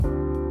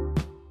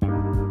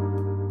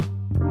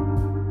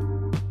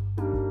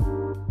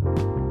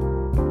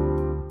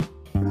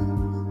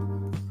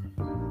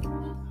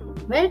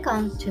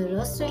Welcome to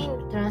Lost in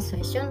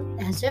Translation,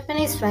 a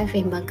Japanese life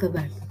in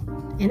Vancouver.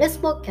 In this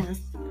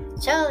podcast,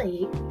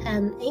 Charlie,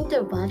 an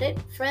introverted,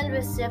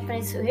 friendless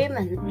Japanese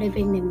woman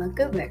living in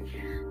Vancouver,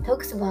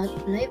 talks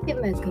about life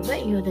in Vancouver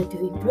in order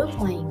to improve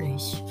my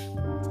English.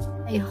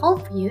 I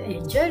hope you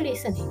enjoy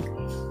listening.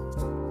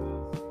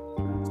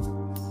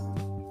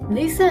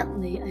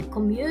 Recently, I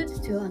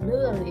commute to a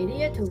rural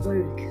area to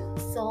work,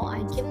 so I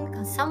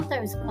can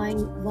sometimes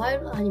find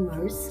wild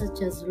animals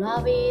such as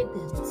rabbit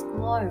and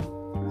squirrel.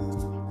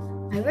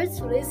 I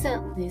was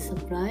recently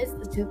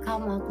surprised to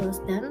come across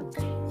them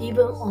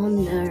even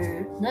on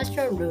their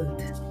natural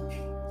route.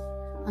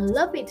 A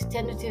rabbit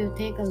tended to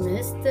take a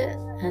rest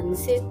and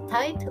sit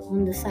tight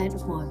on the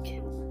sidewalk.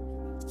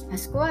 A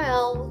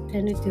squirrel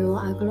tended to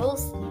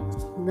cross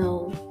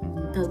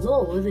the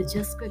road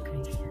just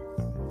quickly.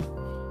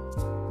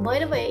 By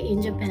the way,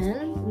 in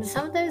Japan,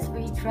 sometimes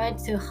we try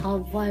to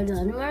have wild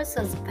animals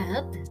as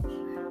pets,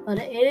 but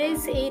it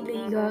is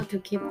illegal to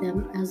keep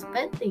them as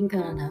pets in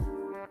Canada,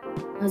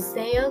 as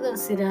they are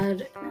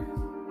considered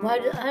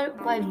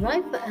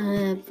wildlife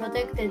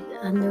protected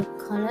under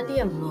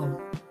Canadian law.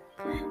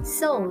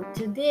 So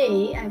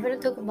today I will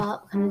talk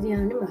about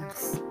Canadian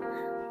animals.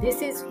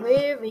 This is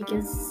where we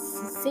can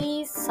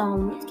see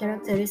some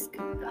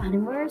characteristic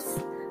animals.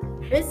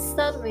 Let's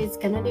start with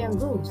Canadian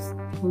goose,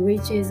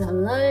 which is a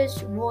large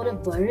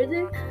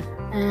waterbird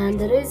and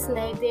that is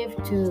native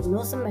to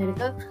North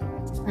America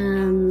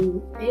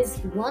and is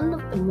one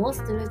of the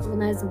most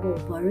recognizable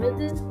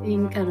birds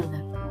in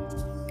Canada.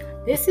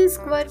 This is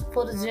quite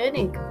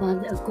photogenic,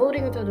 but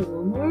according to the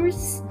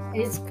rumours,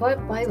 it's quite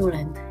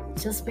violent.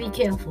 Just be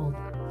careful.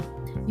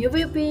 You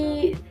will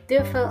be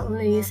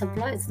definitely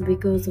surprised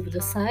because of the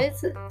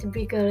size.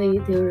 Typically,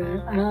 they're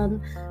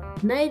around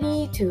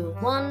 90 to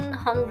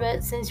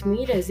 100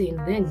 centimeters in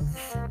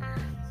length,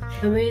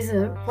 with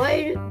a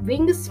wide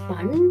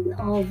wingspan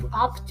of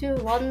up to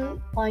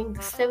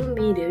 1.7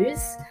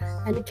 meters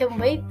and can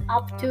weigh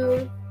up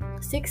to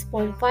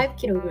 6.5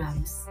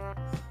 kilograms.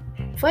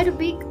 Quite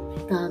big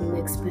than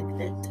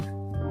expected.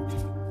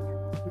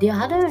 The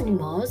other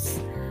animals,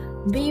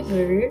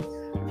 Beaver,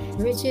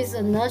 which is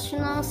a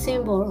national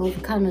symbol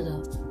of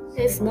Canada,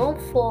 is known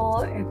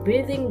for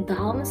building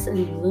dams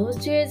and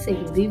lodges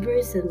in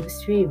rivers and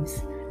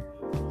streams.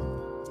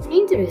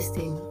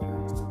 Interesting.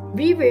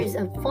 Beavers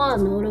are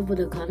found all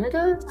over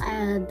Canada,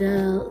 and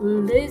the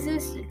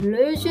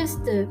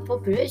largest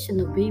population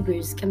of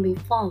beavers can be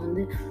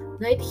found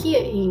right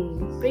here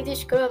in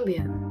British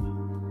Columbia.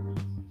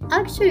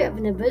 Actually, I've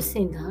never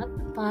seen that,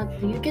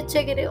 but you can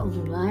check it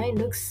online.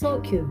 Looks so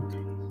cute.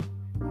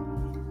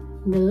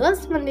 The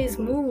last one is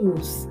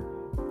moose.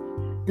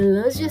 The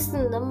largest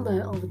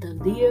number of the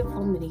deer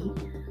family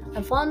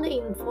are found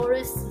in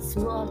forests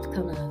throughout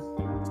Canada.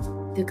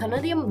 The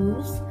Canadian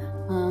moose,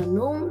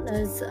 known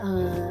as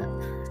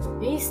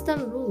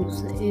eastern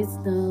moose, is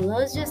the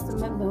largest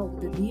member of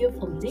the deer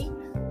family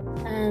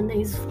and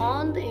is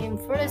found in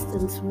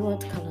forests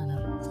throughout Canada.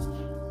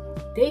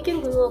 They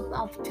can grow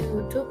up to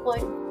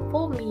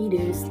 2.4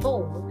 meters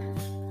tall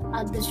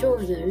at the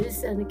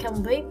shoulders and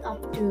can weigh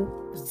up to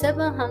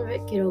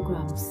 700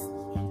 kilograms.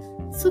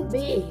 So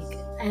big,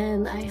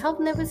 and I have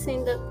never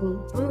seen that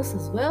moose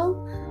as well,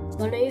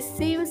 but it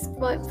seems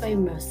quite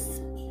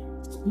famous.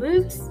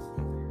 Moose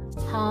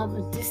have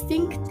a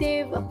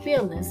distinctive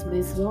appearance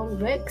with long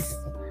legs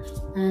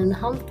and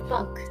humped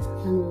back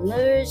and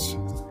large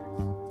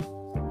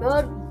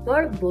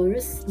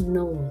bulbous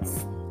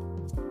nose.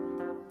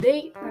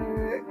 They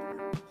are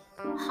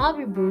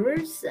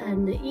herbivores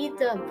and eat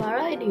a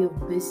variety of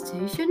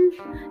vegetation,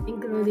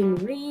 including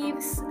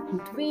leaves and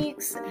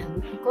twigs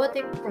and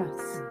aquatic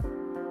plants.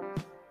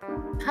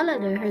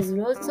 Canada has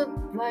lots of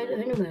wild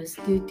animals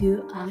due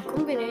to a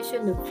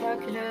combination of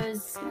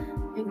factors,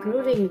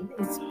 including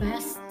its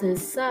vast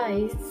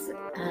size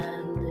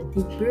and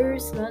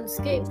diverse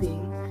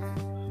landscaping,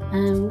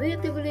 and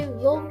relatively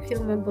low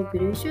human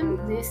population.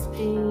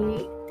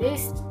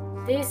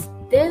 This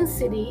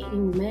density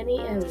in many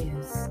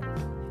areas.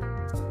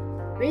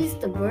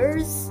 With the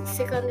world's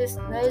second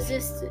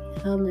largest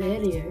land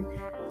area,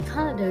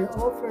 Canada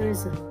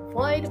offers a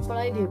wide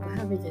variety of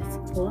habitats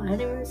for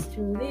animals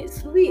to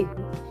live,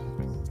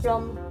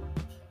 from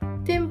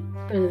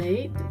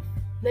temperate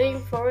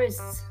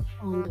rainforests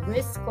on the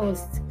west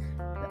coast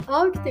to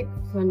Arctic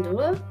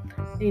tundra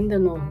in the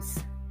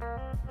north.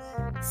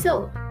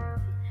 So,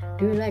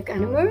 do you like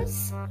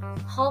animals?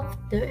 Hope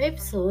the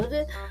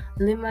episode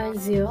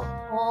reminds you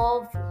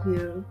of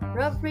your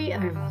lovely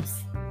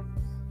animals.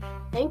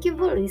 Thank you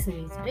for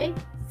listening today.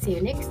 See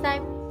you next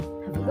time.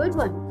 Have a good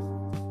one.